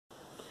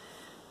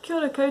Kia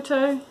ora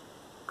koutou,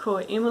 ko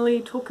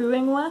Emily tōku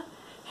ingoa,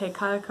 he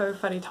kaiako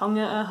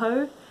wharetonga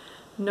ahau,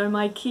 no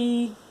mai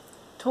ki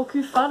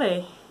tōku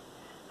whare.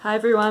 Hi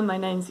everyone, my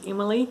name's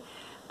Emily.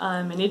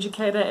 I'm an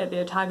educator at the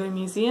Otago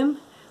Museum.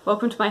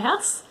 Welcome to my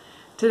house.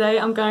 Today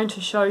I'm going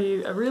to show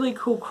you a really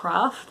cool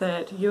craft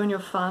that you and your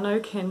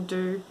whānau can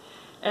do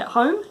at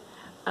home,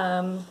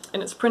 and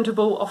it's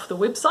printable off the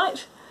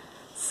website.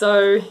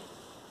 So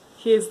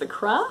here's the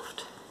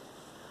craft.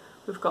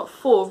 We've got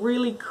 4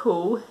 really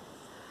cool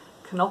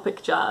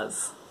Canopic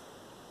jars.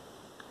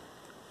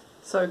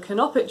 So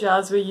Canopic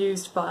jars were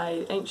used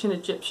by ancient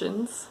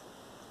Egyptians.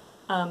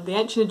 The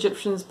ancient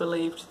Egyptians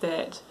believed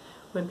that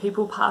when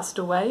people passed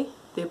away,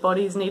 their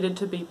bodies needed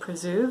to be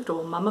preserved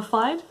or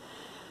mummified,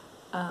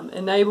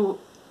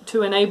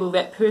 to enable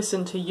that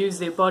person to use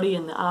their body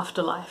in the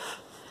afterlife.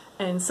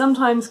 And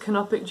sometimes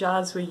Canopic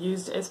jars were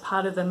used as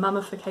part of the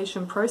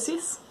mummification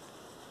process.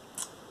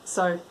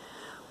 So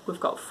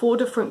we've got 4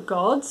 different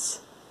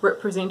gods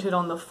represented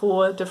on the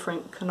 4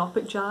 different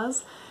Canopic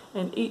jars,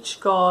 and each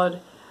god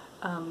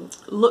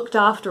looked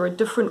after a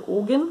different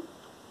organ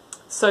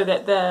so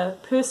that the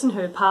person who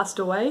had passed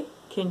away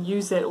can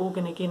use that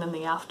organ again in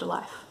the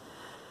afterlife.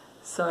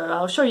 So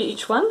I'll show you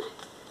each one.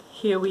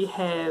 Here we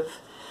have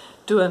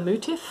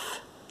Duamutef,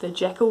 the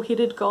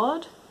jackal-headed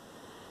god.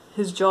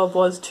 His job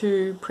was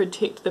to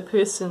protect the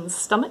person's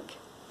stomach.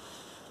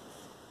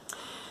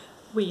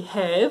 We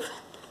have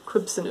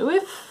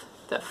Qebehsenuef,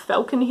 the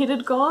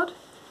falcon-headed god.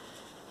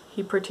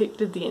 He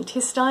protected the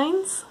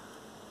intestines.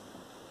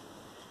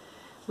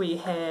 We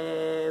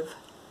have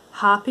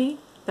Hapi,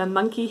 the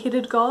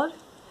monkey-headed god.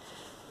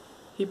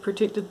 He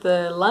protected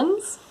the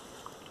lungs.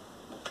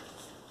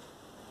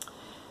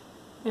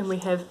 And we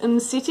have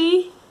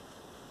Imsety,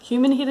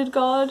 human-headed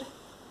god,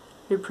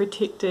 who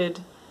protected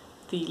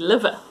the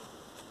liver.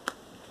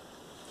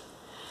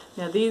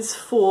 Now these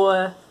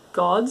 4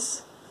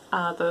 gods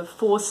are the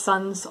 4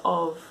 sons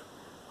of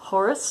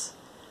Horus,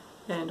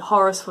 and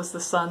Horus was the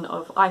son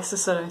of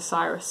Isis and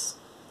Osiris,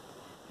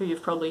 who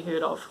you've probably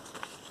heard of.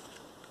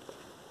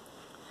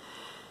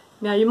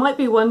 Now you might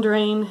be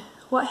wondering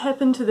what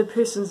happened to the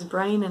person's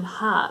brain and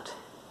heart,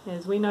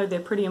 as we know they're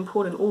pretty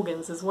important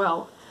organs as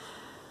well.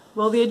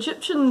 Well, the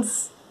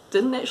Egyptians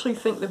didn't actually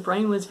think the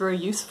brain was very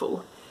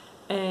useful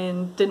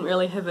and didn't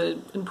really have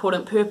an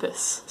important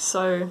purpose,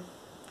 so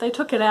they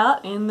took it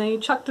out and they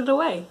chucked it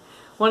away.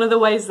 One of the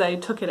ways they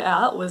took it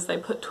out was they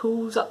put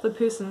tools up the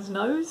person's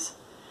nose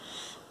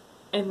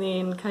and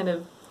then kind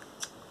of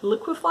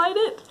liquefied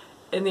it,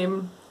 and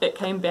then it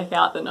came back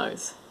out the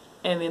nose,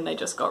 and then they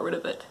just got rid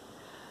of it.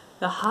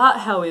 The heart,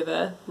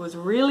 however, was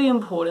really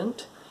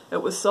important.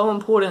 It was so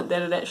important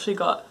that it actually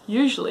got,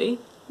 usually,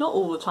 not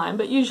all the time,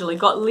 but usually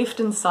got left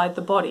inside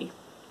the body.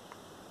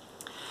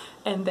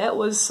 And that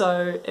was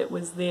so it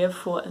was there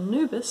for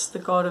Anubis, the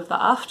god of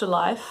the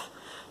afterlife,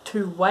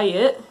 to weigh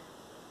it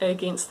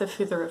against the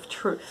feather of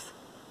truth.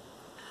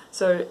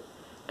 So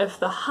if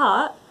the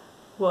heart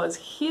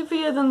was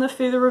heavier than the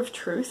feather of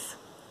truth,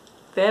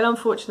 that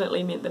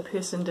unfortunately meant the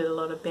person did a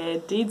lot of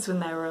bad deeds when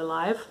they were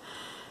alive,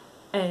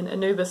 and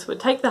Anubis would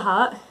take the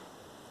heart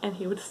and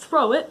he would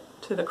throw it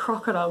to the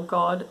crocodile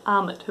god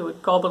Ammit, who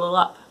would gobble it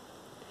up.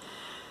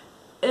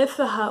 If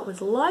the heart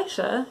was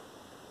lighter,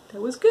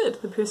 that was good.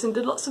 The person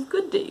did lots of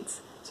good deeds,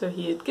 so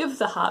he'd give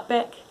the heart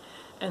back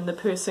and the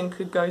person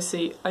could go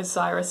see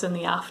Osiris in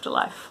the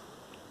afterlife.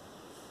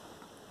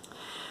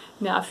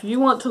 Now if you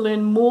want to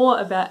learn more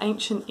about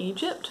ancient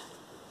Egypt,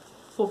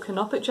 or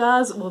Canopic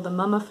jars, or the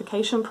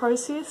mummification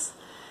process,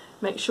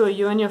 make sure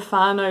you and your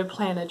whānau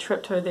plan a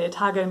trip to the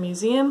Otago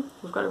Museum.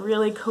 We've got a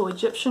really cool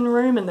Egyptian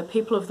room in the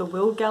People of the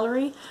World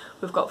Gallery.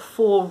 We've got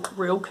 4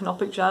 real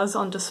Canopic jars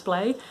on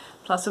display,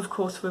 plus of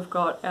course we've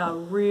got our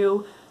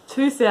real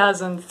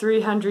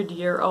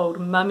 2,300-year-old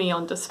mummy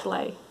on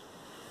display.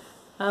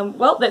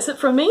 Well, that's it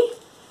from me.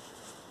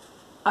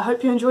 I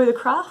hope you enjoy the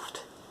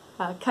craft.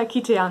 Ka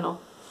kite anō.